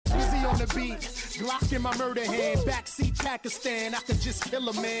on the beat. Glock in my murder hand, backseat Pakistan. I could just kill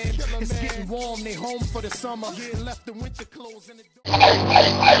a man. It's getting warm, they home for the summer. Yeah, left the winter clothes in the door.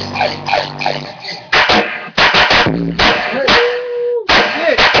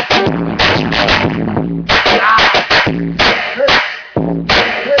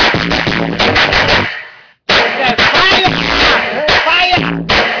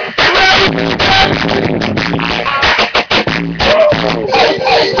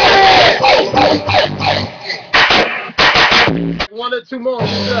 One or two more.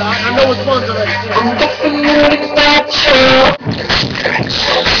 I know it's fun already.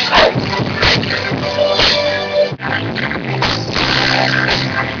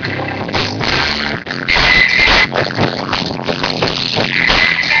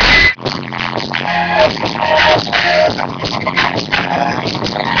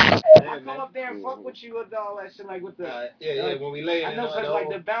 I come up there and fuck with you with all that shit, like with the yeah, when we lay in. I know, cause like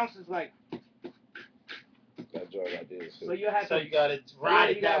the bounce is like. That joint right there. So you have you gotta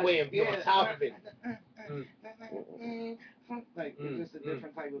ride it that way and be on top of it. Like it's just a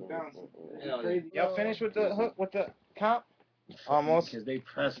different type of bounce. Crazy. Y'all finished with the hook with the comp? Almost. Cause they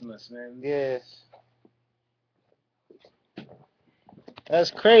pressing us, man. Yeah.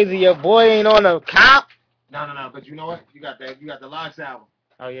 That's crazy. Your boy ain't on a comp. No. But you know what? You got that. You got the Locks album.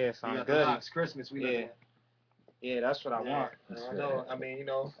 Oh yeah, sounds you got good. The Locks Christmas. We yeah. Yeah, that's what I want. So, I mean, you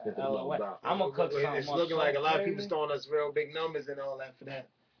know, I'm gonna cook something. It's looking like a lot of people throwing us real big numbers and all that for that.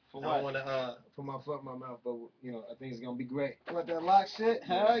 For I don't want to put my foot in my mouth, but you know, I think it's gonna be great. What, that lock shit?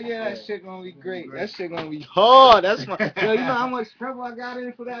 Hell yeah, that shit gonna be great. That shit gonna be hard. That's my. Yo, you know how much trouble I got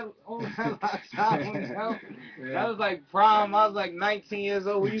in for that old Locks album? That was like prime. I was like 19 years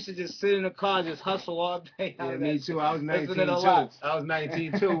old. We used to just sit in the car and just hustle all day. Yeah, me too. I was 19 too. I was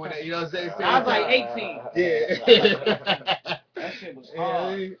 19 too. When you know what I'm saying? I was like 18. Yeah. That shit was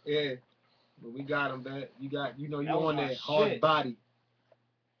hard. Yeah. But we got them, man. You know, you on that hard body.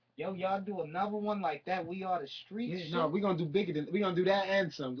 Yo, y'all do another one like that. We Are the Streets. Yeah, no, we gonna do bigger than we gonna do that and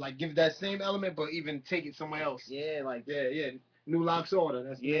some. Like give that same element, but even take it somewhere else. Yeah, like New Locks Order.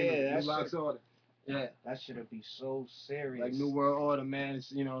 That's the name. New Locks Order. Yeah. That shit'll be so serious. Like New World Order, man.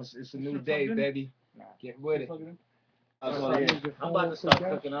 It's it's a new day, baby. Get with it. I'm about to start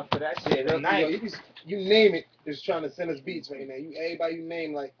cooking up for that shit tonight. You name it. Just trying to send us beats right now. Everybody you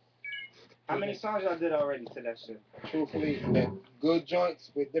name like. How many songs y'all did already to that shit? Truthfully, good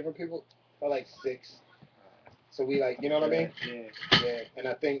joints with different people are like 6. So we like, you know what I mean? Yeah. And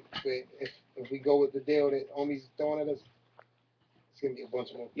I think if we go with the deal that Omi's throwing at us, it's gonna be a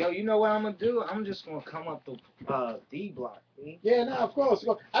bunch more. Yo, you know what I'm gonna do? I'm just gonna come up to D Block. Yeah, of course.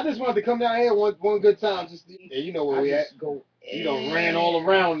 I just wanted to come down here one good time. Just you know where we at. You done ran all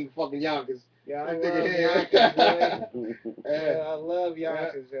around fucking Yonkers. Yeah, I love Yonkers, boy. Yeah, I love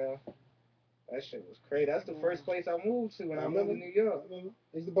Yonkers, yo. That shit was crazy. That's the first place I moved to when I moved to New York. I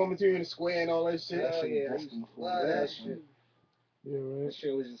used to bump into you in the square and all that shit. Hell yeah, I used to love that shit. Yeah, right. That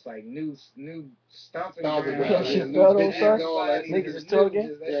shit was just like new stomping ground. Niggas just talking. Yeah.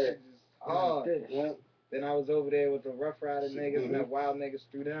 That shit just hard. Yeah. Then I was over there with the Rough Rider niggas and that wild niggas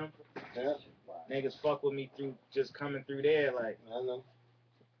through them. Yeah. Niggas fuck with me through just coming through there, like. I know.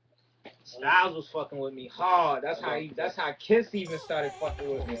 Styles was fucking with me hard. That's how Kiss even started fucking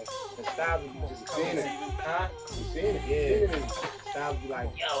with me. The Styles would just coming in. Huh? You seen it? Yeah. Styles would be like,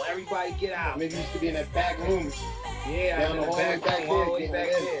 yo, everybody get out. Niggas used to be in that back room. Yeah, down the hallway back all the way there.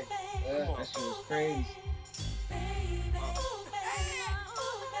 back there. Yeah. That shit was crazy.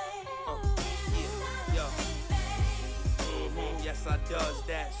 Yes, I does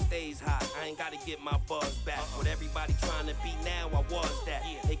that, stays hot. I ain't gotta get my buzz back. What everybody trying to be now, I was that.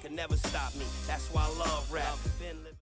 They could never stop me. That's why I love rap.